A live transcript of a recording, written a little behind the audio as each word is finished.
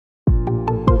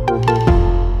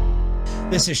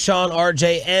This is Shan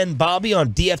RJ and Bobby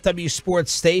on DFW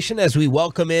Sports Station as we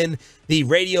welcome in the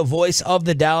radio voice of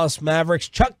the Dallas Mavericks,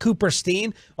 Chuck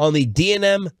Cooperstein, on the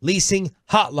D&M Leasing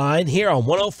Hotline here on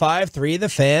 105.3 The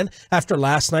Fan after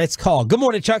last night's call. Good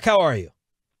morning, Chuck. How are you?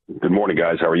 Good morning,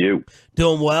 guys. How are you?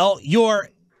 Doing well. Your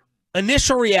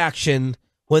initial reaction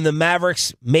when the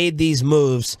Mavericks made these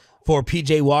moves for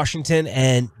P.J. Washington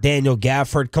and Daniel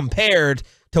Gafford compared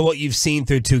to what you've seen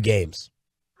through two games?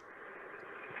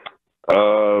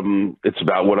 It's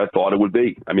about what I thought it would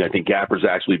be. I mean, I think Gafford's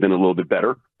actually been a little bit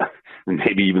better,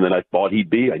 maybe even than I thought he'd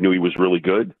be. I knew he was really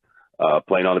good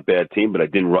playing on a bad team, but I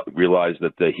didn't realize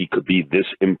that he could be this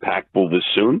impactful this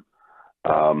soon.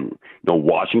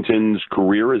 Washington's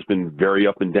career has been very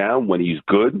up and down. When he's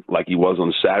good, like he was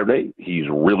on Saturday, he's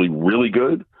really, really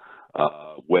good.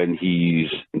 When he's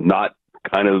not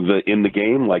kind of in the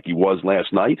game like he was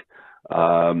last night,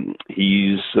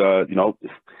 he's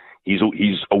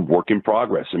a work in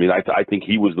progress. I mean, I think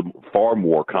he was the far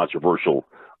more controversial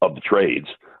of the trades,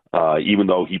 even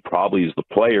though he probably is the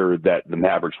player that the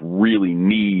Mavericks really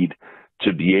need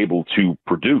to be able to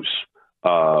produce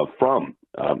from.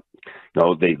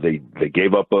 They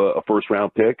gave up a first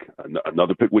round pick,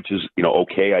 another pick, which is,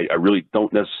 okay. I really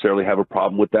don't necessarily have a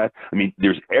problem with that. I mean,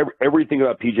 there's everything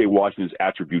about P.J. Washington's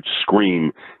attributes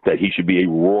scream that he should be a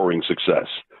roaring success,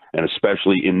 and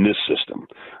especially in this system.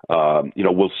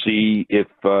 We'll see if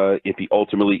he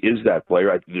ultimately is that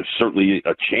player. There's certainly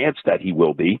a chance that he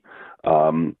will be.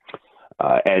 And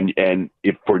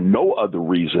if for no other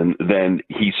reason than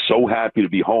he's so happy to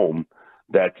be home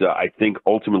that I think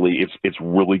ultimately it's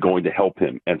really going to help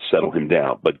him and settle him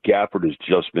down. But Gafford has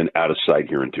just been out of sight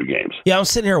here in two games. Yeah, I'm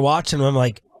sitting here watching him. I'm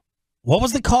like, what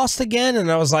was the cost again?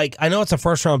 And I was like, I know it's a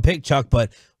first-round pick, Chuck,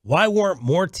 but why weren't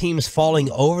more teams falling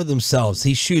over themselves?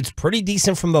 He shoots pretty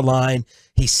decent from the line.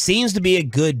 He seems to be a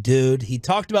good dude. He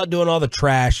talked about doing all the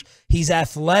trash. He's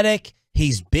athletic.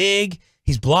 He's big.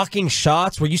 He's blocking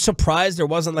shots. Were you surprised there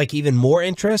wasn't like even more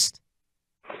interest?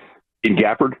 In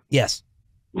Gafford? Yes.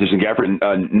 Just in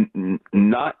Gafford?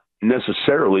 Not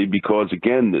necessarily, because,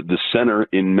 again, the center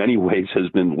in many ways has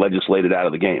been legislated out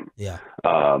of the game. Yeah.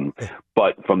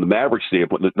 But from the Mavericks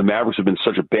standpoint, the Mavericks have been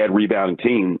such a bad rebounding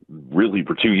team really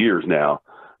for 2 years now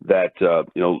that,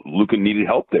 Luka needed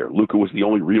help there. Luka was the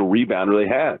only real rebounder they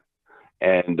had.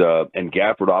 And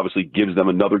Gafford obviously gives them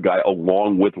another guy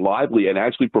along with Lively and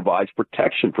actually provides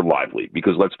protection for Lively,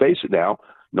 because let's face it now,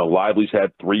 Lively's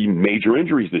had three major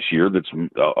injuries this year that's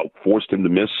forced him to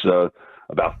miss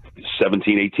about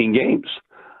 17, 18 games.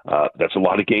 That's a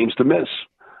lot of games to miss.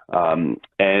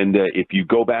 If you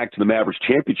go back to the Mavericks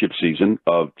championship season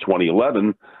of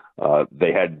 2011,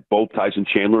 they had both Tyson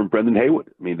Chandler and Brendan Haywood.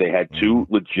 I mean, they had two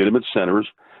legitimate centers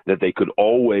that they could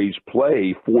always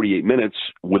play 48 minutes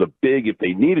with a big if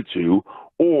they needed to,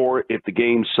 or if the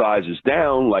game size is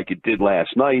down like it did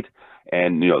last night,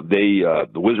 and the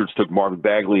Wizards took Marvin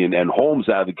Bagley and Holmes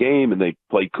out of the game, and they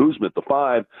played Kuzma at the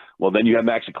 5. Well, then you have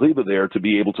Maxi Kleber there to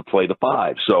be able to play the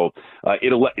 5. So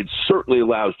it certainly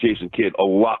allows Jason Kidd a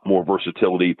lot more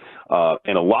versatility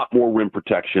and a lot more rim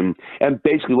protection. And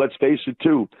basically, let's face it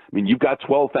too. I mean, you've got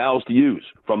 12 fouls to use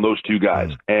from those two guys,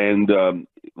 and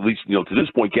at least to this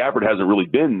point, Gafford hasn't really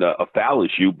been a foul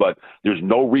issue. But there's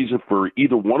no reason for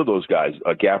either one of those guys,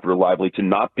 Gafford or Lively, to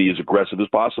not be as aggressive as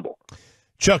possible.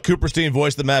 Chuck Cooperstein,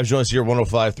 voice of the Mavs, joins us here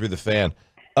 105.3 The Fan.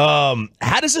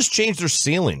 How does this change their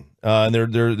ceiling? And their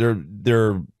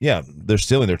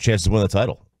ceiling, their chances to win the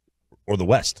title or the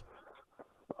West?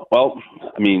 Well,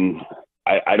 I mean,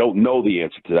 I don't know the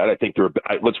answer to that. I think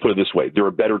let's put it this way: they're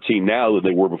a better team now than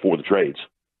they were before the trades.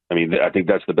 I mean, I think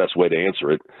that's the best way to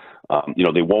answer it.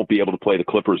 They won't be able to play the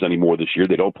Clippers anymore this year.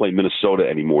 They don't play Minnesota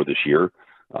anymore this year.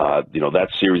 That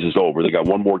series is over. They got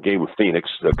one more game with Phoenix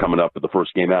coming up at the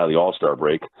first game out of the All-Star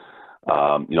break.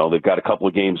 They've got a couple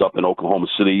of games up in Oklahoma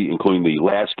City, including the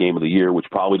last game of the year, which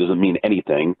probably doesn't mean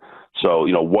anything. So,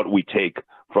 what do we take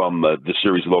from the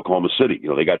series with Oklahoma City?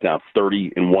 They got down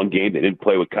 30 in one game. They didn't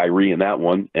play with Kyrie in that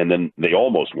one, and then they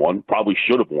almost won, probably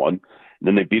should have won. And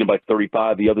then they beat them by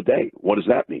 35 the other day. What does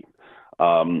that mean?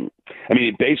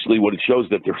 Basically what it shows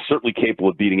is that they're certainly capable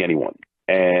of beating anyone.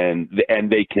 And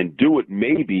they can do it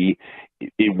maybe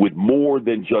with more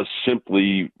than just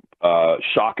simply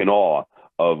shock and awe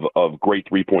of great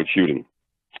three-point shooting.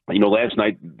 Last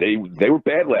night, they were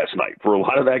bad last night for a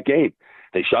lot of that game.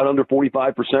 They shot under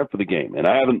 45% for the game. And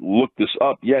I haven't looked this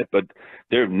up yet, but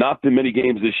there have not been many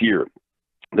games this year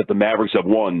that the Mavericks have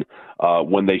won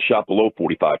when they shot below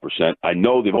 45%. I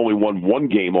know they've only won one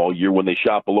game all year when they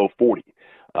shot below 40.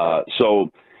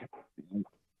 So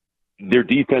their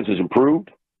defense has improved.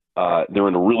 They're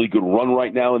in a really good run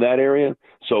right now in that area.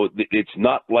 So it's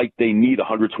not like they need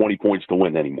 120 points to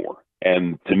win anymore.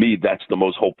 And to me, that's the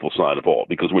most hopeful sign of all,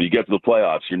 because when you get to the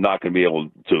playoffs, you're not going to be able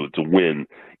to win,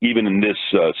 even in this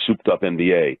souped-up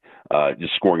NBA,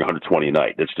 just scoring 120 a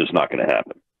night. That's just not going to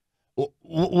happen.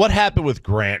 What happened with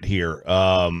Grant here?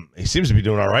 He seems to be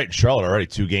doing all right in Charlotte already,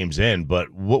 2 games in,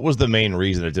 but what was the main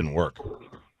reason it didn't work?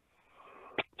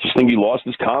 Just think he lost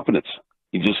his confidence.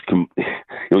 He just,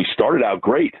 he started out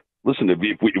great. Listen, if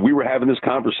we were having this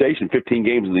conversation 15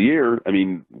 games of the year, I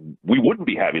mean, we wouldn't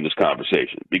be having this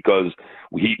conversation, because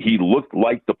he looked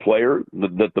like the player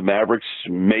that the Mavericks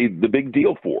made the big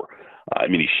deal for. I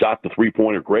mean, he shot the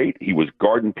three-pointer great. He was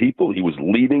guarding people. He was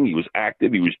leading. He was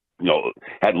active. He was,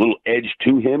 had a little edge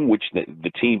to him, which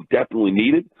the team definitely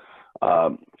needed.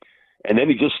 And then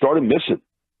he just started missing,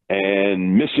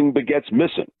 and missing begets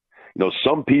missing.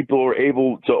 Some people are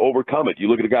able to overcome it. You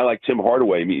look at a guy like Tim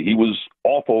Hardaway. I mean, he was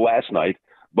awful last night,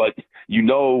 but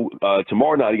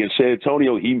tomorrow night against San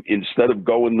Antonio, he, instead of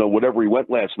going whatever he went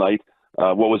last night,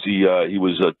 what was he? He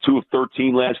was 2 of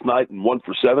 13 last night and 1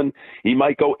 for 7. He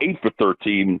might go 8 for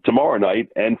 13 tomorrow night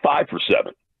and 5 for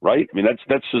 7. Right? I mean,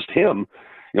 that's just him.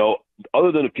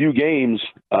 Other than a few games,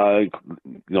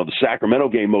 the Sacramento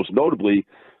game most notably,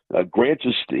 Grant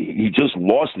just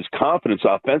lost his confidence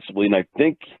offensively, and I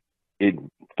think it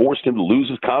forced him to lose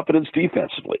his confidence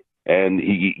defensively. And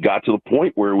he got to the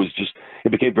point where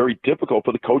it became very difficult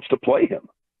for the coach to play him.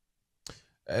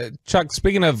 Chuck,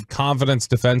 speaking of confidence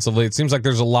defensively, it seems like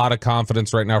there's a lot of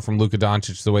confidence right now from Luka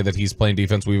Doncic, the way that he's playing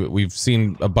defense. We've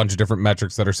seen a bunch of different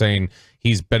metrics that are saying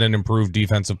he's been an improved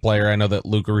defensive player. I know that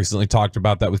Luka recently talked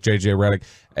about that with JJ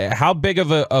Redick. How big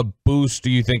of a boost do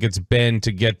you think it's been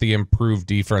to get the improved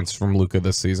defense from Luka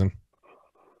this season?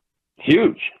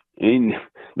 Huge. I mean,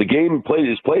 the game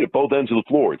is played at both ends of the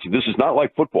floor. This is not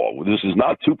like football. This is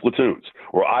not 2 platoons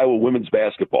or Iowa women's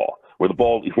basketball, where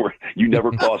you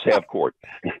never cross half court.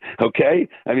 Okay?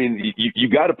 I mean, you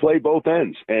got to play both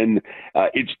ends. And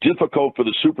it's difficult for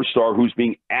the superstar who's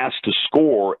being asked to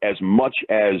score as much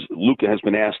as Luka has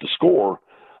been asked to score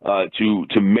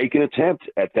to make an attempt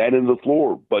at that end of the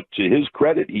floor. But to his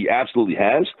credit, he absolutely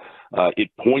has.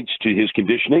 It points to his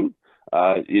conditioning.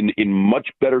 In much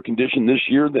better condition this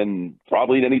year than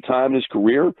probably at any time in his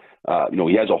career.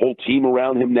 He has a whole team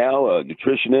around him now, a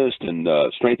nutritionist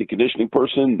and strength and conditioning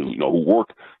person, who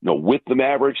work, with the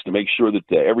Mavericks to make sure that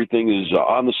everything is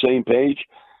on the same page.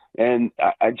 And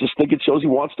I just think it shows he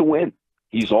wants to win.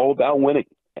 He's all about winning,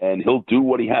 and he'll do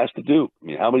what he has to do. I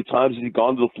mean, how many times has he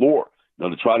gone to the floor,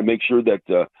 to try to make sure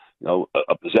that,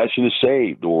 a possession is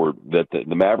saved, or that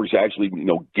the Mavericks actually,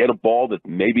 get a ball that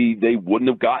maybe they wouldn't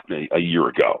have gotten a year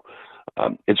ago.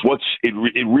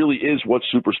 It really is what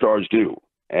superstars do.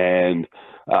 And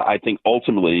I think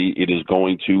ultimately it is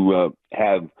going to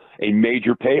have a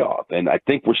major payoff. And I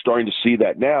think we're starting to see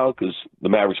that now, because the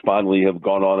Mavericks finally have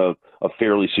gone on a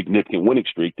fairly significant winning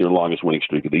streak, their longest winning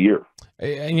streak of the year.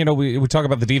 And, we talk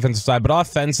about the defensive side, but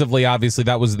offensively, obviously,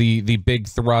 that was the big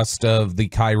thrust of the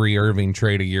Kyrie Irving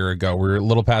trade a year ago. We're a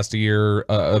little past a year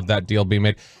of that deal being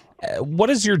made. What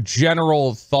is your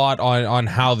general thought on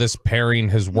how this pairing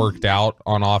has worked out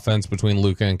on offense between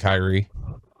Luka and Kyrie?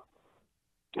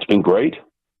 It's been great.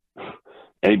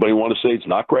 Anybody want to say it's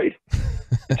not great?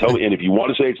 Tell me. And if you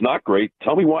want to say it's not great,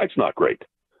 tell me why it's not great.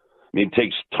 I mean, it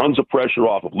takes tons of pressure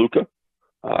off of Luka.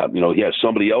 He has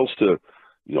somebody else to,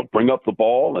 bring up the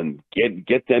ball and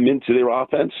get them into their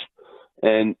offense.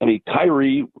 And I mean,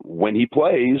 Kyrie, when he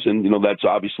plays, and that's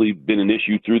obviously been an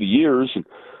issue through the years, and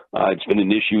it's been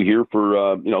an issue here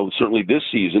for certainly this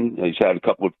season. He's had a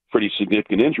couple of pretty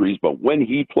significant injuries, but when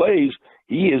he plays,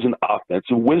 he is an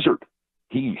offensive wizard.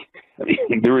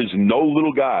 There is no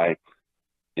little guy,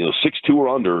 6'2" or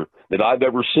under, that I've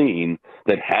ever seen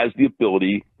that has the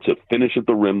ability to finish at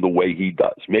the rim the way he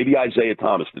does. Maybe Isaiah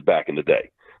Thomas did back in the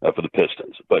day for the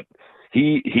Pistons, but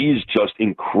he's just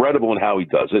incredible in how he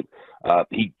does it.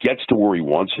 He gets to where he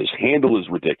wants. His handle is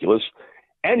ridiculous,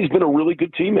 and he's been a really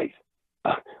good teammate.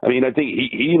 I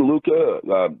think he and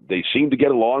Luka, they seem to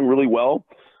get along really well,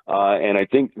 and I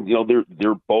think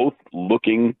they're both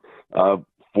looking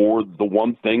for the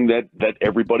one thing that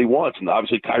everybody wants. And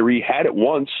obviously Kyrie had it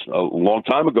once a long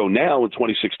time ago now in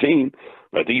 2016,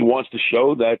 but I think he wants to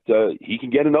show that he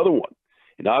can get another one.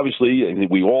 And obviously, I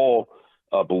think we all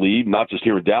believe, not just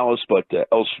here in Dallas, but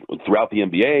else throughout the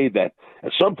NBA, that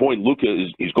at some point Luka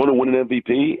is going to win an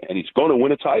MVP and he's going to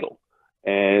win a title.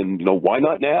 And, why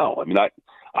not now? I mean,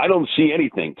 I don't see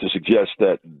anything to suggest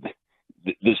that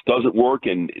this doesn't work,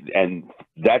 and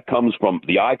that comes from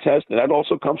the eye test, and that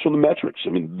also comes from the metrics. I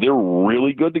mean, they're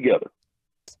really good together.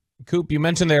 Coop, you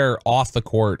mentioned there off the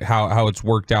court how it's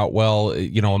worked out well,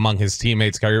 among his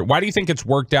teammates. Kyrie, why do you think it's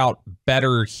worked out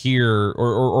better here,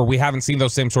 or we haven't seen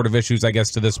those same sort of issues, I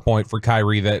guess, to this point for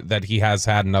Kyrie that he has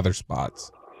had in other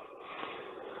spots?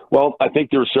 Well, I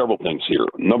think there are several things here.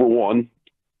 Number one,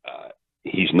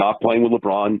 he's not playing with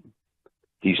LeBron.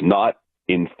 He's not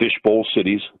in fishbowl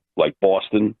cities like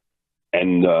Boston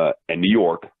and New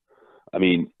York. I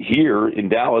mean, here in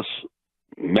Dallas,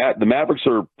 the Mavericks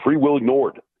are pretty well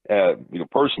ignored.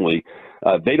 Personally,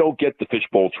 they don't get the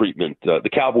fishbowl treatment. The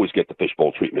Cowboys get the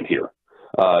fishbowl treatment here.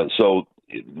 So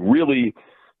really,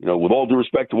 with all due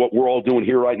respect to what we're all doing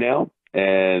here right now,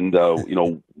 and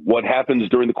what happens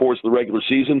during the course of the regular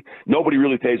season, nobody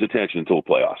really pays attention until the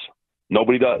playoffs.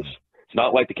 Nobody does. It's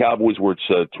not like the Cowboys where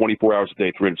it's 24 hours a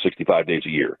day, 365 days a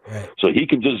year. Right. So he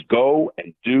can just go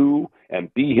and do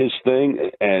and be his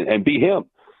thing and be him.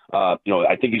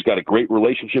 I think he's got a great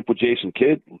relationship with Jason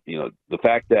Kidd. The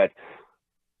fact that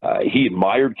he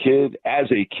admired Kidd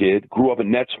as a kid, grew up a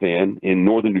Nets fan in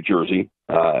northern New Jersey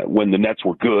when the Nets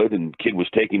were good and Kidd was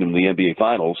taking them to the NBA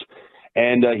Finals.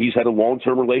 And he's had a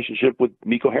long-term relationship with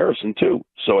Miko Harrison, too.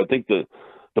 So I think the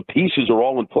pieces are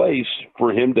all in place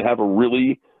for him to have a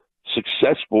really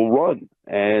successful run.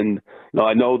 And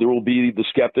I know there will be the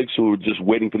skeptics who are just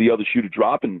waiting for the other shoe to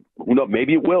drop, and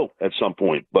maybe it will at some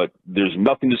point, but there's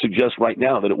nothing to suggest right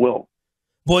now that it will.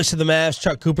 Voice of the Mavs,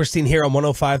 Chuck Cooperstein here on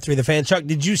 105.3 The Fan. Chuck,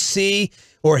 did you see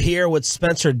or hear what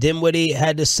Spencer Dinwiddie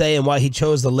had to say and why he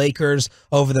chose the Lakers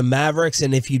over the Mavericks?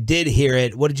 And if you did hear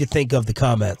it, what did you think of the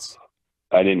comments?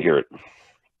 I didn't hear it.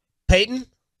 Peyton,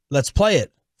 let's play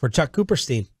it for Chuck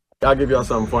Cooperstein. I'll give y'all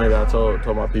something funny that I told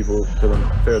my people because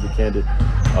I'm fairly candid.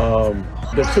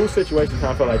 The two situations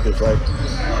kind of felt like this, right?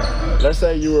 Let's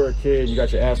say you were a kid and you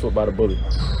got your ass whooped by the bully.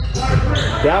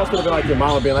 Dallas could have been like your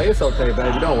mama being like, it's okay,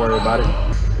 baby, don't worry about it.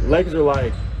 Lakers are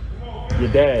like,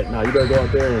 your dad, now you better go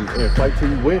out there and fight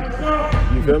till you win.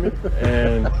 You feel me?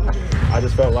 And I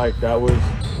just felt like that was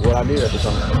what I needed at the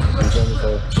time. You feel me?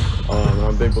 So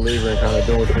I'm a big believer in kind of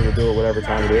doing what you need to do at whatever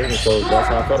time it is, and so that's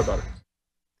how I felt about it.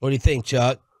 What do you think,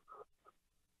 Chuck?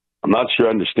 I'm not sure I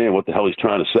understand what the hell he's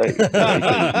trying to say.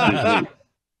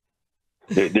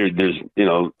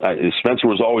 Spencer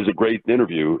was always a great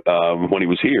interview when he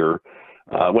was here.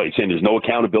 He's saying there's no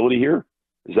accountability here?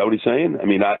 Is that what he's saying? I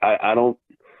mean, I don't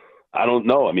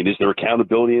know. I mean, is there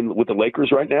accountability with the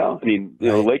Lakers right now? I mean,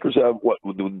 the Lakers have what?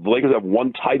 The Lakers have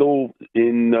one title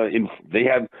they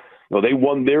have. They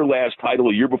won their last title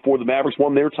a year before the Mavericks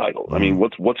won their title. I mean,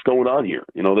 what's going on here?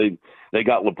 They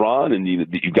got LeBron, and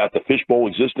you got the fishbowl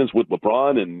existence with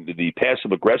LeBron and the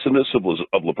passive aggressiveness of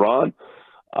LeBron.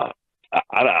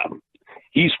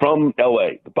 He's from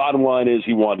L.A. The bottom line is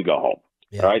he wanted to go home.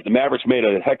 Yeah. All right, the Mavericks made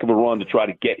a heck of a run to try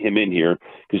to get him in here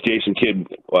because Jason Kidd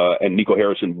and Nico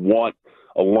Harrison want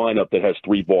a lineup that has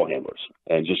three ball handlers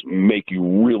and just make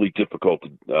you really difficult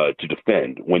to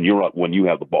defend when you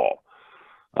have the ball.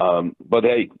 But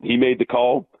hey, he made the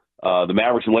call. The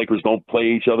Mavericks and Lakers don't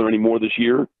play each other anymore this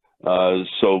year.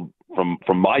 So from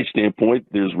my standpoint,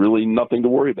 there's really nothing to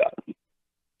worry about.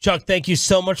 Chuck, thank you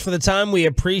so much for the time. We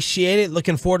appreciate it.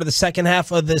 Looking forward to the second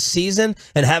half of this season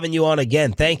and having you on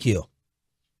again. Thank you.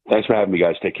 Thanks for having me,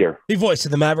 guys. Take care. The voice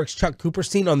of the Mavericks, Chuck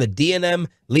Cooperstein, on the D&M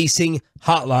Leasing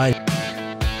Hotline.